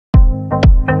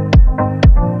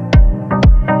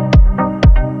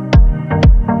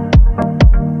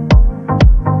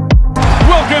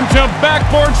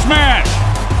backboard smash.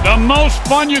 The most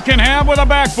fun you can have with a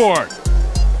backboard.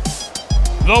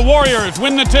 The Warriors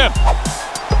win the tip.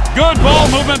 Good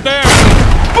ball movement there.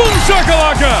 Boom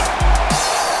shakalaka!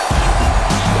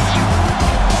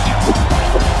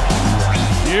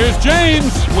 Here's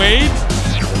James. Wade.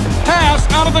 Pass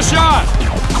out of the shot.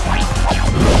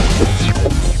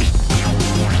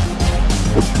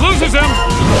 Loses him.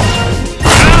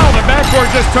 Now the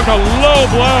backboard just took a low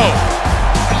blow.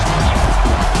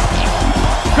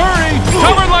 Curry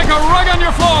covered like a rug on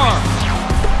your floor.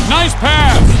 Nice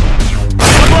pass.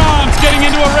 LeBron's getting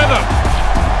into a rhythm.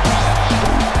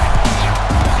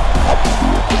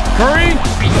 Curry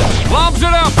lobs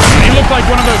it up. He looked like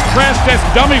one of those crash test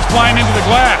dummies flying into the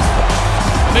glass.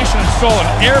 They should install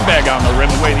an airbag on the rim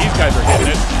the way these guys are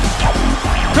hitting it.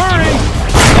 Curry!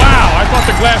 Wow, I thought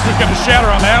the glass was going to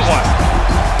shatter on that one.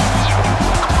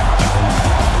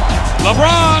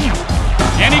 LeBron!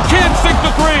 And he can't sink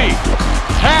the three.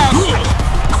 Pass.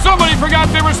 Somebody forgot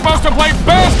they were supposed to play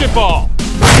basketball.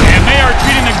 And they are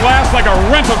treating the glass like a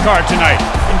rental car tonight,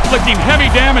 inflicting heavy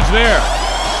damage there.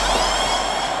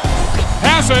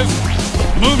 Passes.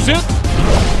 Moves it.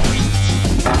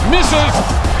 Misses.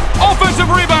 Offensive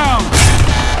rebound.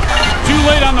 Too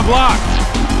late on the block.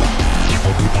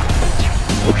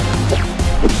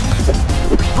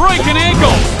 Breaking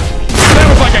ankles. That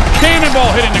was like a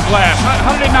cannonball hitting the glass.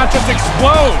 How did it not just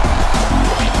explode?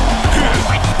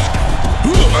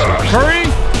 Curry.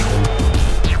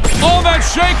 All that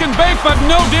shake and bake, but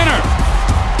no dinner.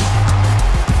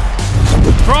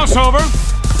 Crossover.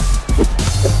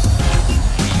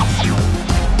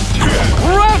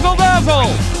 Razzle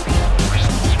dazzle.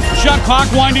 Shot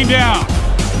clock winding down.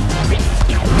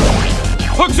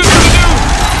 Hooks it to the dude.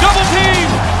 Double team.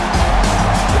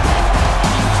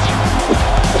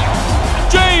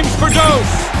 James for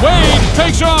dose. Wade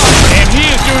takes off. And he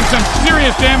is doing some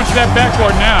serious damage to that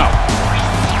backboard now.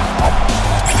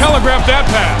 Telegraphed that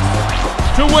pass.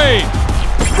 To Wade.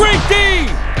 Great D.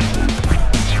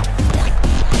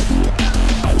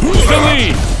 To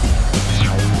Lee.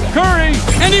 Curry.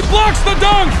 And he blocks the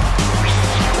dunk.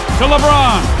 To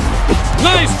LeBron.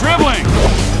 Nice dribbling.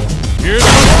 Here's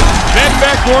that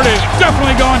backboard is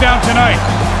definitely going down tonight.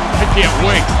 I can't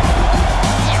wait.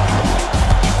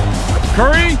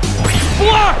 Curry.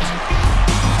 Blocked.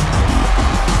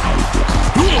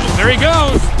 There he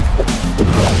goes.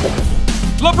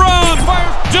 LeBron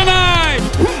fires. Denied.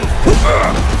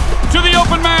 To the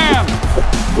open man.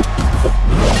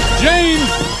 James.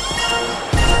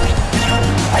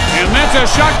 And that's a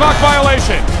shot clock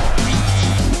violation.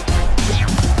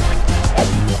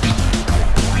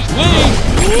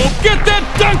 Lee, get that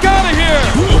dunk out of here!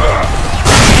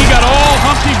 He got all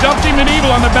Humpty Dumpty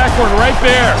medieval on the backboard right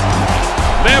there.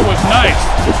 That was nice.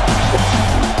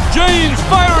 James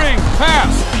firing,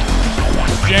 pass.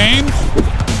 James,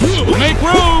 make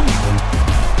room.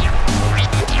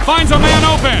 Finds a man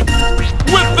open.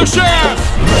 With the shaft.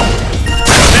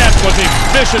 That was a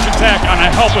vicious attack on a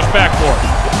helpless backboard.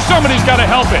 Somebody's got to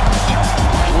help it.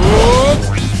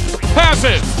 Whoops.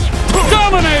 Passes.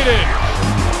 Dominated.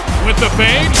 With the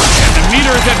fade, and the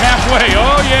meter is at halfway.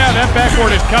 Oh yeah, that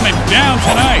backboard is coming down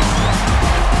tonight.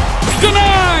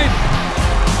 Denied!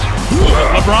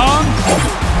 LeBron,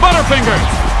 Butterfingers.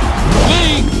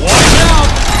 Lee, watch out!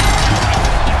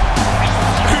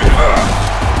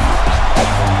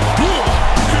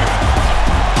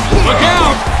 Look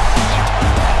out!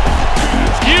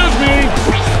 Excuse me.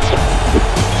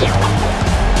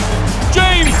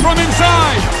 James from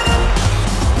inside.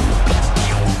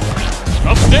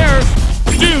 Upstairs.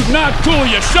 Dude, not cool.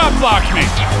 You shot blocked me.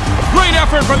 Great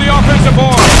effort for the offensive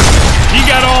board. He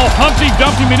got all Humpty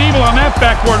Dumpty medieval on that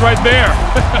backboard right there.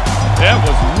 That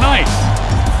was nice.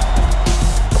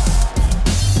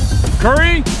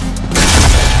 Curry.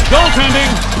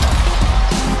 Goaltending.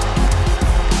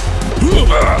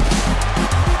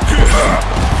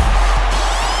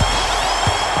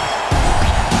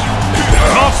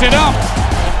 Coughs it up.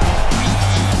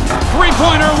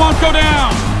 Three-pointer won't go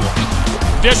down.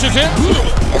 Dishes it.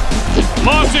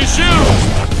 Lost his shoes.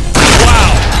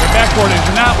 Wow, the backboard is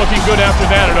not looking good after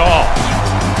that at all.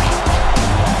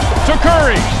 To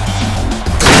Curry.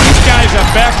 This guy's a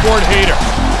backboard hater.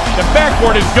 The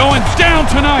backboard is going down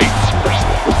tonight.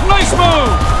 Nice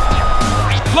move.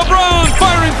 LeBron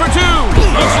firing for two.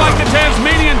 Looks like the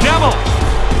Tasmanian Devil.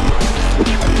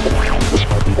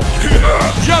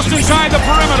 Just inside the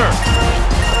perimeter.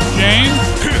 James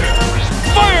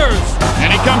fires. And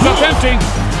he comes up empty.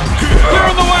 Clear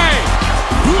in the way.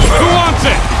 Who wants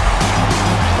it?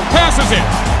 Passes it.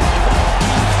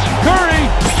 Curry,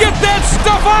 get that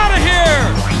stuff out of here!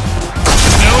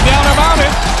 No doubt about it.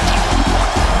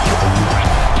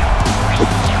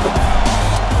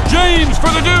 James for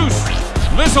the deuce.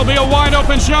 This'll be a wide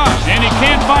open shot, and he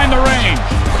can't find the range.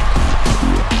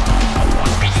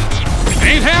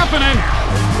 Ain't happening.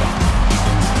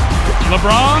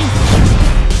 LeBron.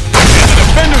 And the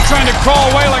defender's trying to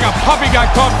crawl away like a puppy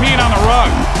got caught peeing on the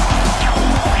rug.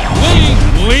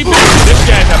 Lee. This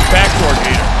guy's a backboard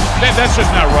hater. That's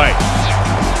just not right.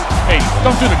 Hey,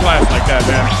 don't do the glass like that,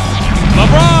 man.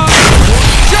 LeBron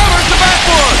shatters the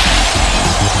backboard.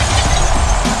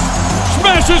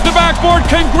 Smashes the backboard.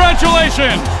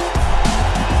 Congratulations.